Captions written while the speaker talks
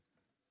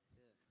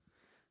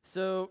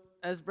So,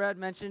 as Brad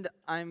mentioned,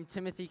 I'm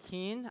Timothy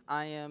Keene.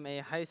 I am a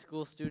high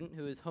school student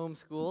who is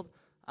homeschooled.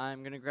 I'm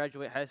going to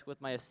graduate high school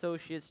with my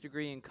associate's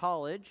degree in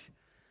college.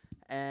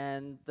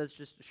 And that's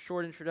just a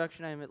short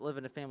introduction. I live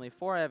in a family of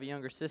four. I have a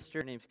younger sister.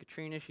 Her name's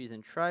Katrina. She's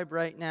in Tribe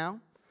right now.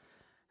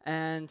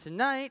 And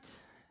tonight,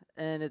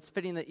 and it's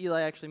fitting that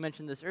Eli actually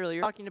mentioned this earlier,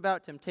 talking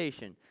about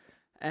temptation.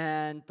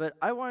 But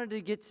I wanted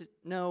to get to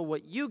know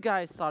what you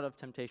guys thought of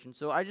temptation.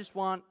 So I just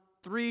want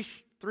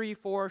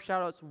four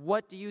shout-outs.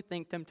 What do you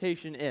think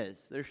temptation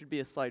is? There should be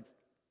a slide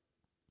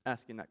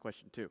asking that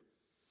question too.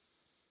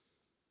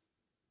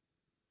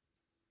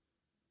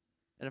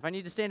 And if I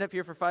need to stand up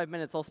here for 5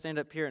 minutes, I'll stand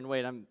up here and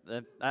wait.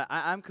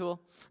 I'm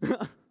cool.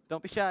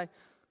 Don't be shy.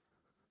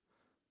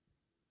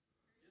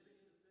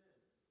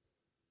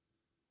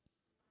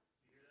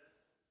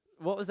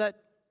 What was that?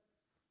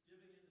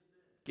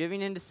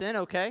 Giving into sin,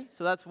 okay.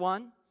 So that's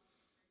one.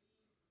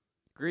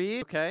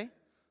 Greed, okay.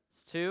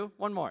 It's two.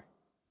 One more.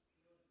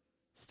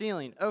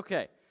 Stealing,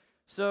 okay.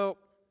 So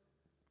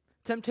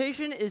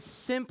temptation is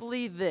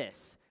simply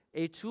this: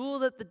 a tool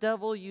that the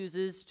devil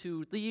uses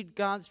to lead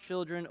God's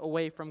children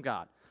away from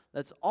God.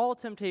 That's all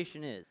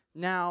temptation is.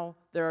 Now,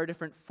 there are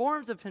different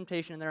forms of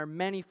temptation, and there are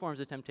many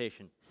forms of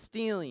temptation.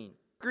 Stealing,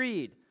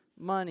 greed,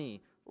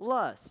 money,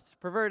 lust,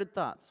 perverted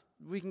thoughts.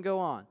 We can go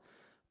on.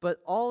 But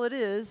all it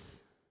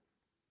is,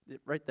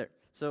 right there.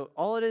 So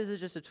all it is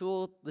just a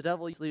tool the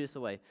devil uses to lead us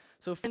away.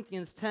 So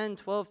Corinthians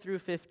 10:12 through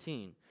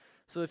 15.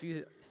 So if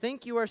you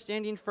think you are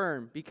standing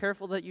firm, be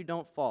careful that you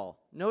don't fall.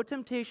 No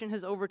temptation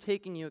has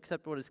overtaken you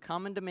except what is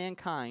common to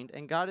mankind,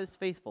 and God is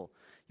faithful.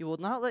 He will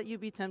not let you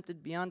be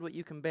tempted beyond what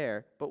you can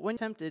bear, but when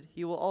tempted,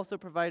 he will also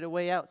provide a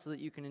way out so that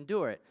you can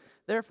endure it.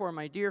 Therefore,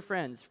 my dear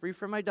friends, free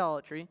from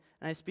idolatry,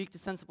 and I speak to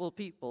sensible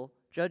people,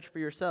 judge for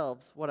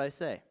yourselves what I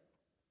say.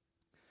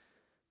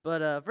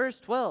 But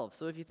verse 12,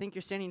 so if you think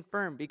you're standing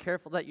firm, be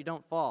careful that you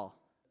don't fall.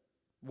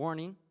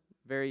 Warning,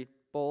 very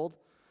bold.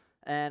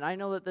 And I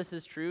know that this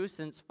is true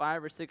since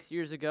 5 or 6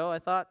 years ago. I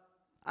thought,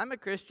 I'm a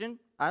Christian.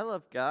 I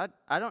love God.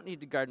 I don't need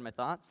to guard my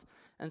thoughts.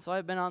 And so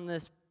I've been on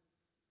this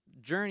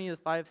journey of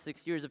 5,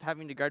 6 years of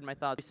having to guard my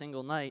thoughts every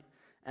single night.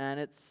 And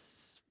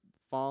it's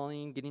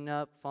falling, getting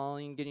up,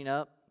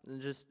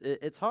 and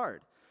it's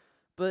hard.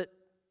 But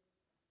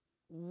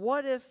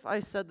what if I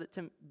said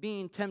that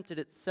being tempted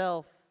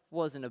itself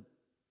wasn't a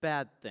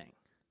bad thing?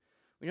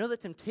 We know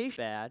that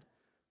temptation is bad,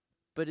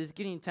 but is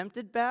getting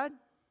tempted bad?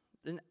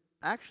 And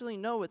actually,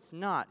 no, it's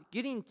not.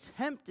 Getting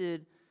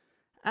tempted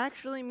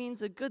actually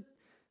means a good,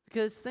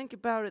 because think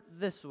about it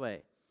this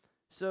way.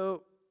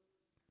 So,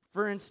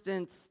 for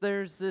instance,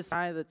 there's this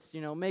guy that's,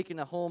 making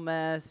a whole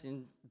mess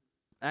and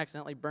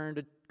accidentally burned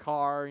a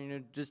car,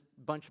 just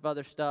a bunch of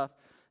other stuff.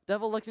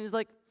 Devil looks and he's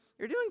like,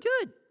 you're doing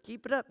good.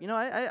 Keep it up.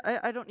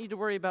 I don't need to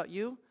worry about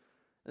you.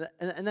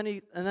 And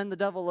then the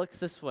devil looks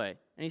this way,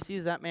 and he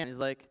sees that man. He's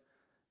like,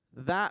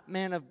 that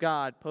man of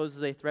God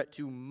poses a threat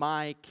to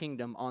my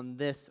kingdom on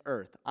this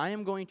earth. I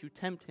am going to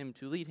tempt him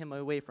to lead him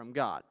away from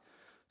God.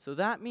 So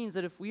that means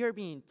that if we are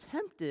being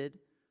tempted,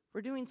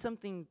 we're doing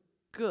something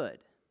good.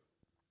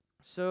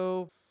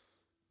 So,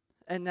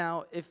 and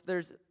now if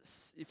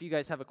you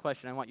guys have a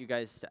question, I want you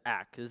guys to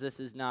act, because this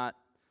is not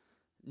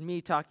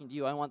me talking to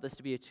you. I want this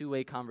to be a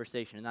two-way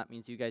conversation, and that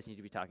means you guys need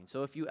to be talking.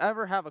 So if you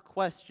ever have a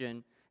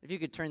question, if you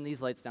could turn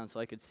these lights down so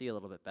I could see a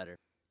little bit better.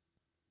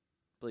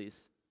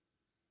 Please.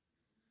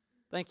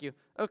 Thank you.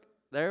 Okay,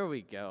 there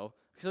we go.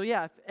 So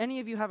yeah, if any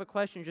of you have a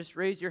question, just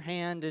raise your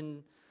hand,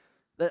 and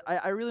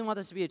I really want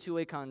this to be a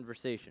two-way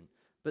conversation.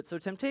 But so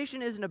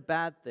temptation isn't a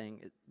bad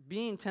thing.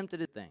 Being tempted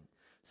is a thing.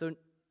 So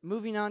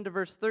moving on to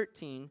verse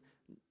 13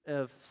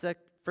 of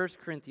 1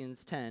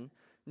 Corinthians 10,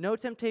 no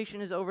temptation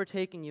has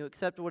overtaken you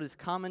except what is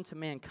common to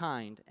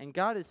mankind, and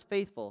God is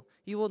faithful.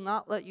 He will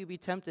not let you be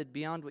tempted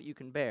beyond what you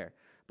can bear.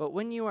 But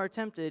when you are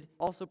tempted,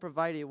 also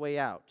provide a way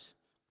out.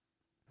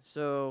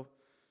 So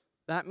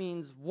that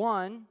means,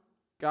 1,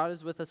 God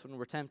is with us when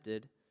we're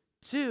tempted.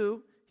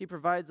 2, he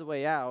provides a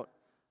way out.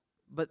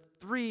 But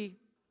 3,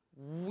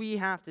 we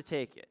have to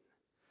take it.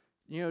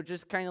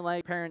 Just kind of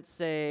like parents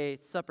say,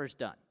 supper's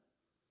done.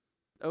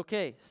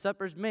 Okay,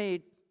 supper's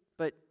made,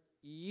 but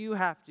you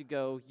have to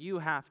go, you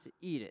have to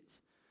eat it.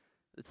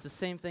 It's the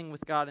same thing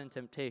with God and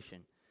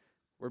temptation.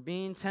 We're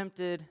being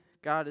tempted,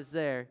 God is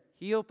there.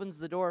 He opens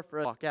the door for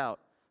us to walk out,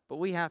 but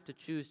we have to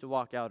choose to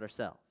walk out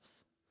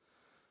ourselves.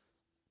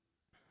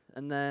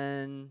 And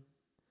then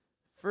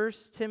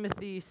 1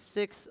 Timothy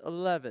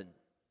 6:11.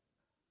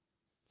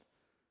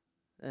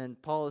 And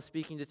Paul is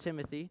speaking to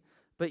Timothy.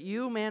 But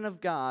you, man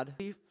of God,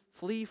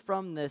 flee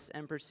from this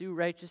and pursue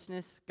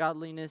righteousness,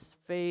 godliness,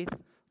 faith,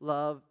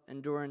 love,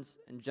 endurance,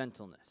 and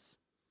gentleness.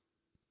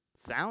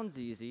 Sounds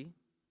easy.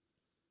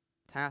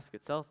 Task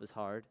itself is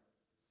hard.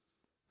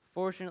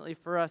 Fortunately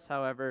for us,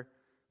 however,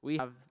 we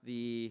have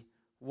the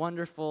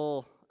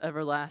wonderful,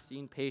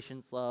 everlasting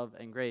patience, love,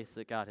 and grace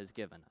that God has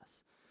given us.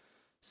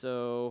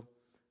 So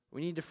we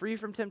need to flee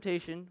from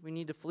temptation, we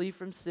need to flee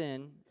from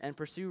sin, and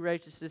pursue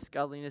righteousness,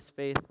 godliness,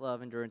 faith,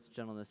 love, endurance,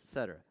 gentleness,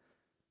 etc.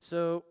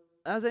 So,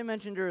 as I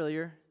mentioned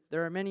earlier,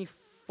 there are many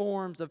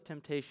forms of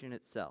temptation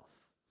itself.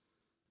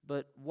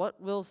 but what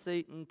will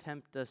Satan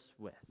tempt us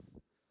with?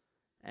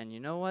 And you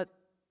know what?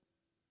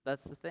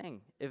 That's the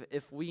thing.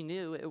 If we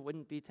knew, it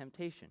wouldn't be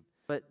temptation.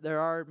 But there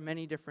are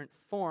many different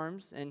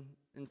forms, and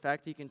in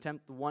fact, he can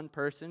tempt one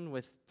person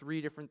with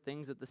 3 different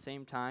things at the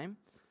same time.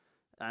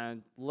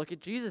 Look at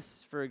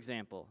Jesus, for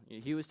example.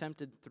 He was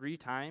tempted 3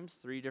 times,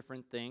 3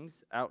 different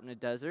things out in a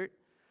desert.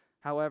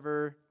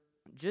 However,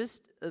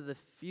 just the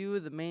few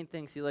of the main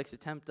things he likes to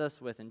tempt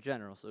us with in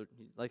general. So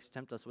he likes to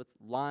tempt us with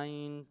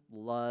lying,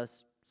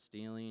 lust,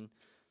 stealing,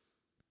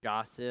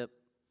 gossip,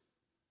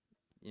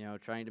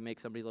 trying to make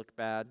somebody look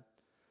bad.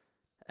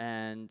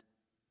 And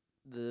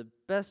the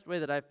best way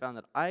that I've found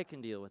that I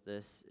can deal with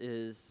this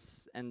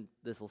is, and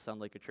this will sound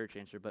like a church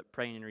answer, but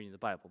praying and reading the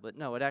Bible. But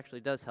no, it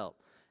actually does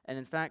help. And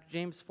in fact,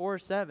 James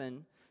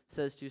 4:7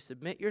 says to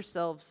submit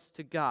yourselves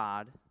to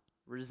God,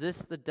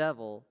 resist the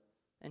devil,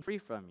 and free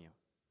from you.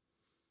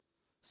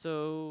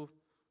 So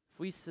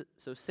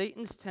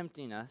Satan's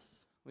tempting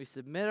us. We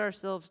submit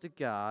ourselves to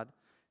God.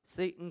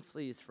 Satan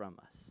flees from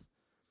us.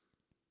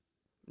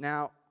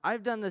 Now,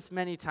 I've done this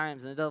many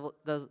times, and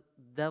the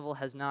devil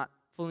has not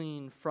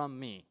fleeing from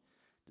me.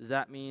 Does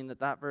that mean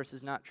that verse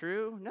is not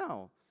true?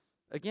 No.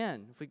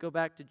 Again, if we go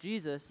back to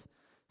Jesus,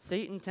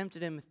 Satan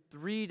tempted him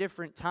 3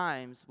 different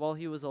times while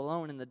he was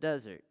alone in the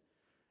desert.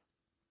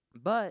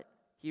 But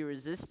he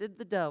resisted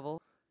the devil,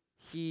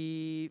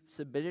 he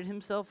submitted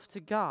himself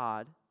to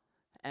God,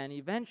 and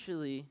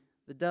eventually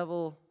the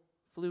devil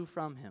flew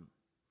from him.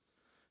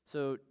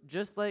 So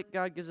just like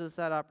God gives us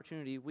that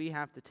opportunity, we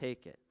have to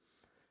take it.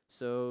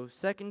 So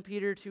 2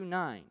 Peter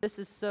 2:9, this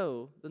is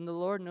so, then the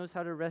Lord knows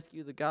how to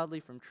rescue the godly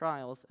from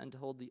trials and to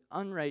hold the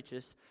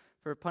unrighteous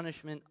for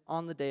punishment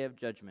on the day of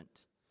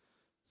judgment.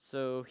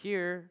 So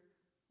here,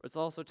 it's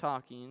also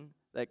talking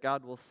that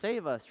God will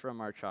save us from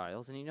our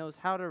trials, and he knows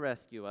how to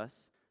rescue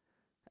us.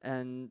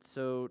 And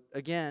so,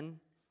 again,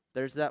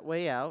 there's that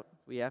way out.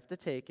 We have to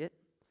take it.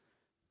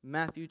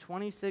 Matthew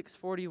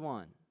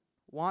 26:41,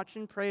 watch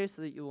and pray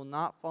so that you will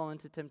not fall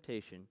into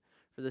temptation,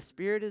 for the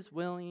spirit is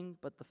willing,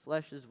 but the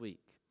flesh is weak.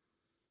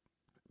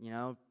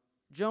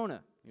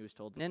 Jonah, he was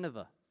told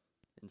Nineveh.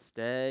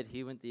 Instead,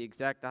 he went the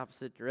exact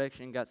opposite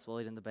direction, got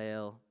swallowed in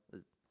the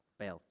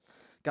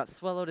got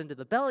swallowed into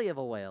the belly of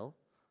a whale,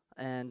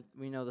 and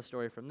we know the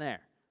story from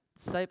there.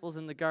 Disciples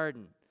in the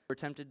garden were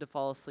tempted to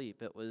fall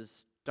asleep. It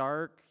was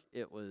dark,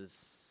 it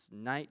was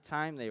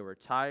nighttime, they were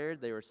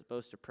tired, they were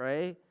supposed to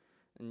pray,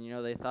 and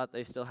they thought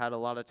they still had a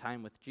lot of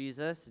time with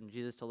Jesus, and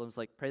Jesus told them,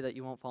 pray that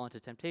you won't fall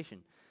into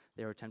temptation.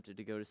 They were tempted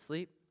to go to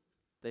sleep.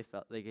 They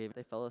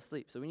fell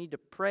asleep. So we need to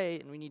pray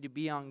and we need to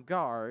be on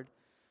guard,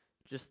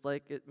 just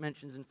like it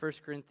mentions in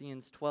 1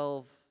 Corinthians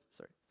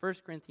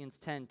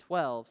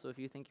 10:12. So if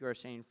you think you are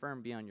staying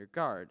firm, be on your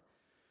guard.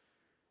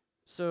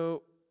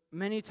 So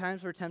many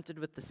times we're tempted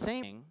with the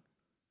same thing.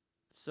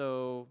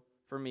 So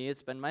for me,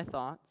 it's been my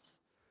thoughts.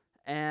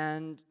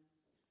 And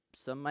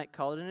some might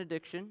call it an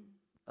addiction.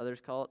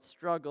 Others call it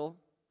struggle.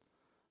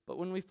 But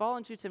when we fall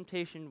into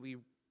temptation, we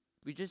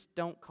just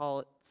don't call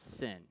it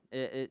sin.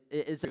 It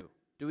is true.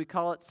 Do we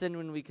call it sin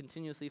when we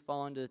continuously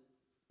fall into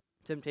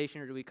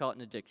temptation, or do we call it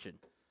an addiction?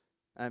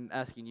 I'm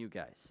asking you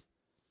guys.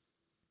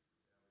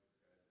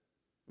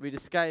 We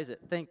disguise it.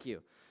 Thank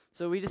you.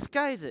 So we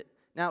disguise it.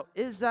 Now,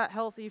 is that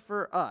healthy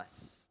for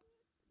us?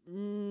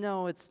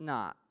 No, it's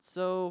not.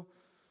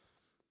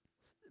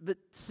 But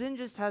sin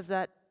just has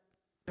that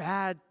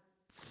bad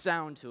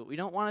sound to it. We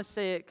don't want to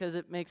say it because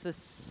it makes us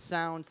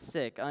sound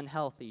sick,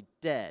 unhealthy,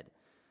 dead.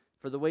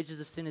 For the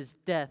wages of sin is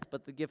death,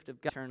 but the gift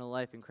of God is eternal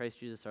life in Christ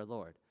Jesus our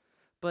Lord.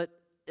 But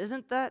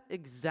isn't that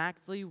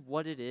exactly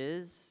what it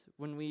is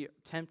when we are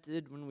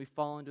tempted, when we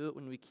fall into it,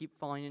 when we keep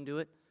falling into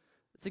it?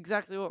 It's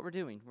exactly what we're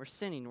doing. We're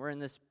sinning. We're in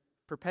this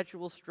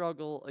perpetual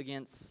struggle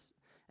against,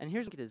 and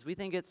here's what it is. We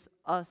think it's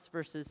us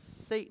versus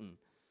Satan.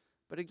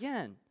 But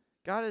again,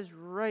 God is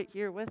right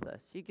here with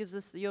us. He gives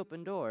us the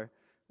open door.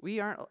 We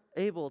aren't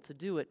able to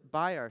do it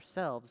by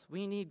ourselves.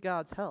 We need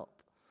God's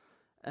help.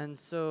 And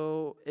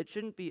so it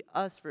shouldn't be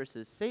us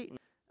versus Satan.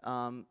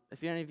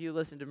 If any of you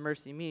listen to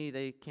Mercy Me,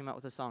 they came out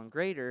with a song,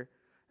 Greater,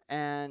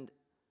 and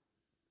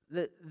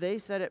they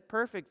said it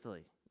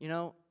perfectly.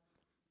 So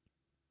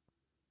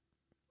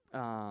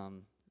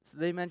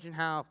they mentioned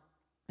how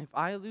if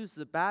I lose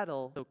the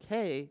battle, it's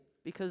okay,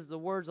 because the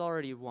word's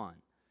already won.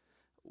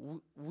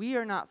 We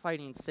are not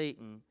fighting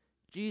Satan.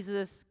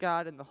 Jesus,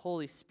 God, and the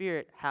Holy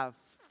Spirit have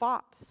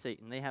fought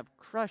Satan. They have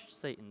crushed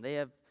Satan. They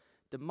have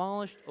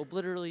demolished,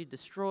 obliterated,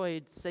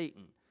 destroyed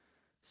Satan.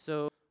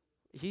 So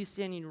he's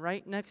standing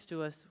right next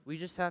to us. We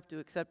just have to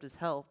accept his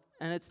help.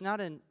 And it's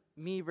not a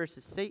me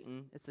versus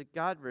Satan. It's a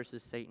God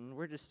versus Satan.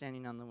 We're just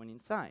standing on the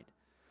winning side.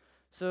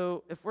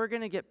 So if we're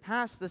going to get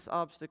past this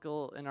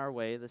obstacle in our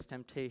way, this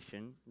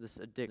temptation, this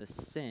addiction, this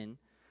sin,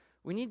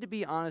 we need to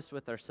be honest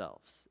with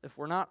ourselves. If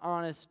we're not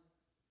honest,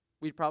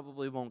 we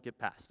probably won't get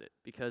past it.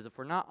 Because if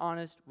we're not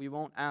honest, we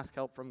won't ask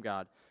help from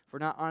God. If we're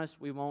not honest,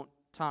 we won't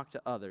talk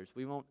to others.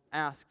 We won't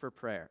ask for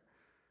prayer.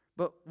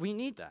 But we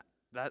need that.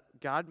 That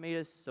God made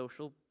us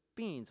social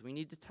beings. We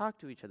need to talk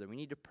to each other. We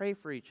need to pray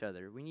for each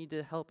other. We need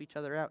to help each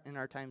other out in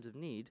our times of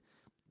need.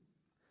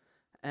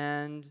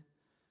 And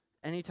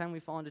anytime we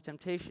fall into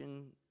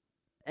temptation,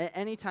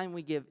 anytime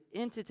we give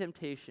into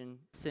temptation,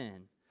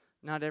 sin,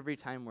 not every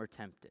time we're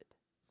tempted.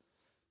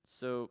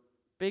 So,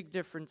 big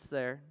difference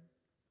there.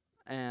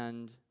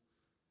 And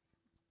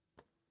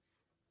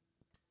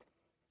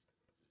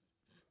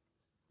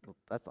well,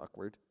 that's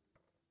awkward.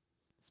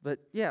 But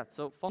yeah,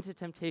 so falling into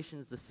temptation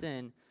is the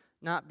sin,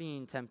 not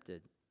being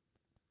tempted.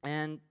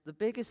 And the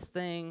biggest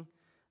thing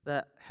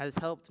that has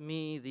helped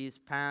me these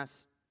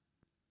past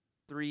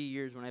 3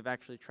 years when I've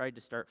actually tried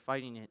to start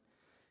fighting it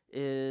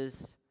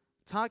is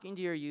talking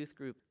to your youth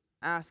group,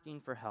 asking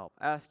for help,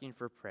 asking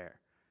for prayer,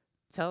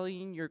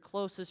 telling your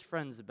closest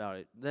friends about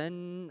it.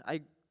 Then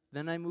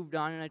I moved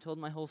on and I told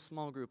my whole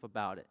small group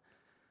about it.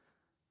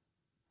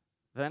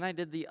 Then I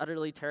did the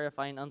utterly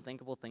terrifying,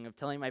 unthinkable thing of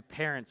telling my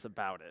parents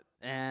about it.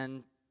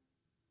 And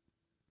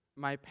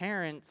my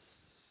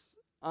parents,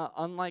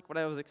 unlike what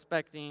I was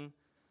expecting,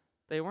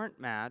 they weren't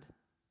mad,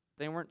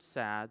 they weren't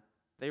sad,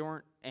 they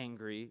weren't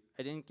angry.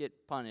 I didn't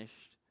get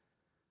punished.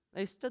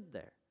 They stood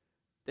there.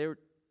 They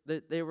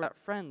were that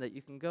friend that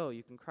you can go,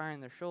 you can cry on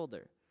their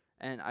shoulder.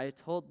 And I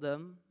told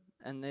them,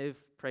 and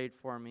they've prayed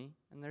for me,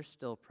 and they're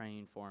still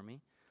praying for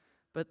me.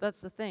 But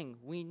that's the thing.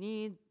 We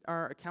need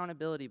our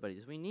accountability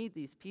buddies. We need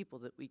these people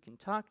that we can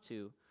talk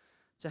to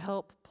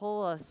help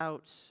pull us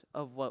out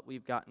of what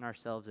we've gotten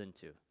ourselves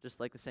into. Just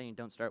like the saying,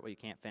 don't start what you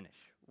can't finish.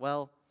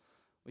 Well,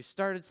 we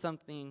started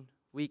something,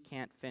 we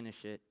can't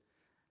finish it.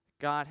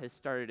 God has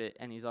started it,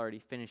 and he's already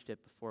finished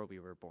it before we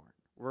were born.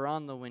 We're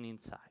on the winning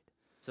side.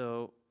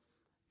 So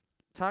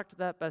talk to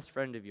that best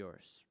friend of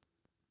yours.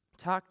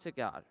 Talk to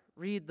God.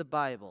 Read the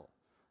Bible.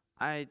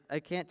 I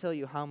can't tell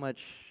you how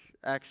much,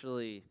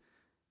 actually,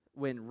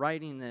 when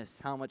writing this,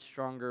 how much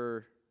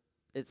stronger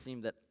it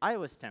seemed that I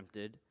was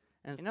tempted.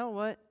 And you know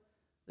what?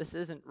 This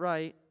isn't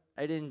right.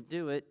 I didn't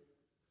do it.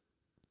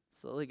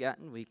 Slowly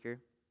gotten weaker.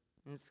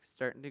 And it's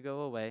starting to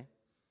go away.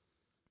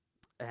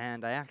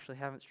 And I actually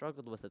haven't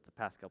struggled with it the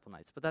past couple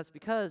nights. But that's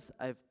because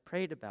I've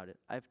prayed about it.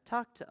 I've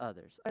talked to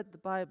others. I read the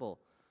Bible.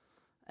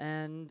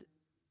 And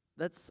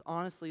that's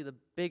honestly the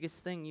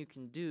biggest thing you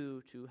can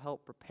do to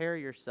help prepare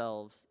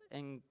yourselves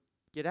and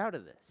get out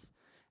of this.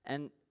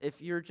 And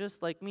if you're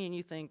just like me and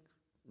you think,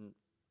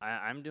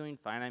 I'm doing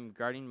fine, I'm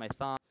guarding my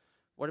thoughts,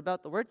 what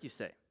about the words you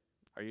say?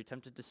 Are you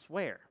tempted to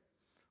swear?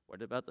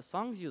 What about the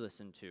songs you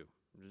listen to?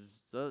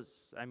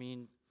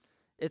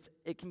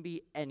 It can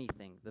be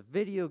anything. The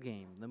video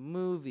game, the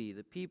movie,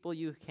 the people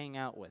you hang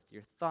out with,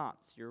 your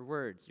thoughts, your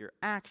words, your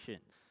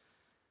actions,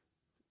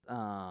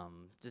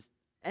 just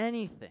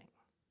anything.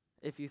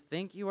 If you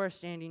think you are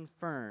standing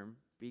firm,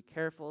 be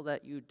careful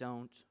that you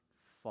don't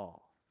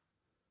fall.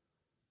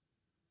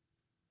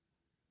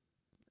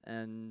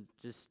 And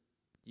just,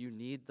 you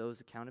need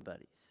those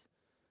accountability buddies.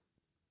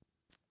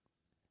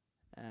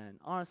 And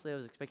honestly, I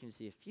was expecting to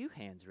see a few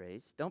hands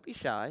raised. Don't be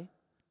shy.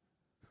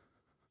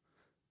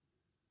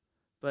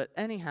 But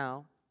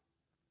anyhow,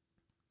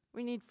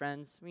 we need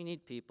friends. We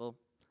need people.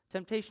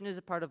 Temptation is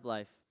a part of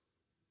life.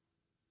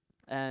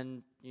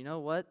 And you know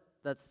what?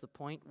 That's the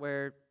point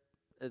where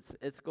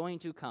it's going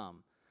to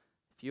come.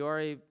 If you are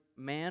a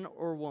man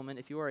or woman,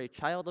 if you are a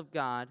child of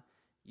God,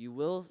 you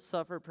will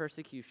suffer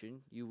persecution,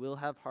 you will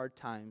have hard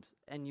times,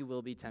 and you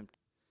will be tempted.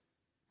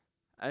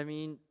 I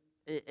mean,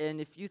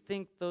 and if you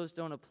think those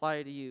don't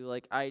apply to you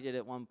like I did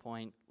at one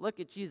point,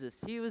 look at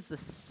Jesus. He was the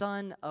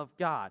Son of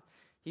God.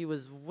 He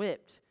was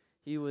whipped.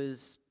 He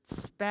was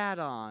spat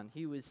on.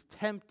 He was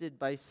tempted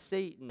by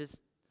Satan.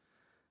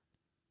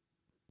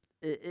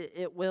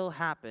 It will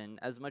happen.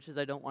 As much as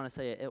I don't want to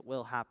say it, it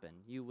will happen.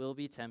 You will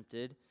be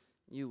tempted.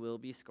 You will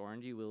be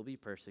scorned. You will be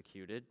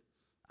persecuted.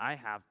 I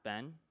have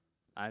been.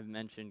 I've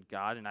mentioned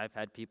God, and I've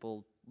had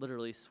people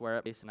literally swear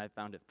at me, and I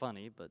found it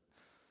funny, but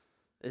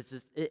it's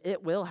just,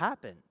 it will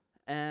happen.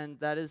 And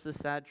that is the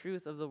sad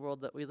truth of the world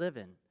that we live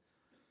in.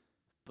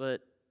 But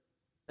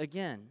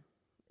again,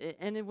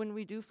 and when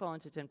we do fall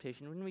into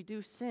temptation, when we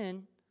do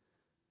sin,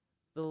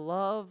 the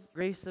love,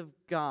 grace of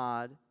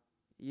God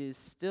is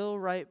still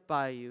right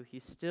by you.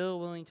 He's still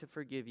willing to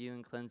forgive you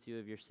and cleanse you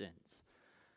of your sins.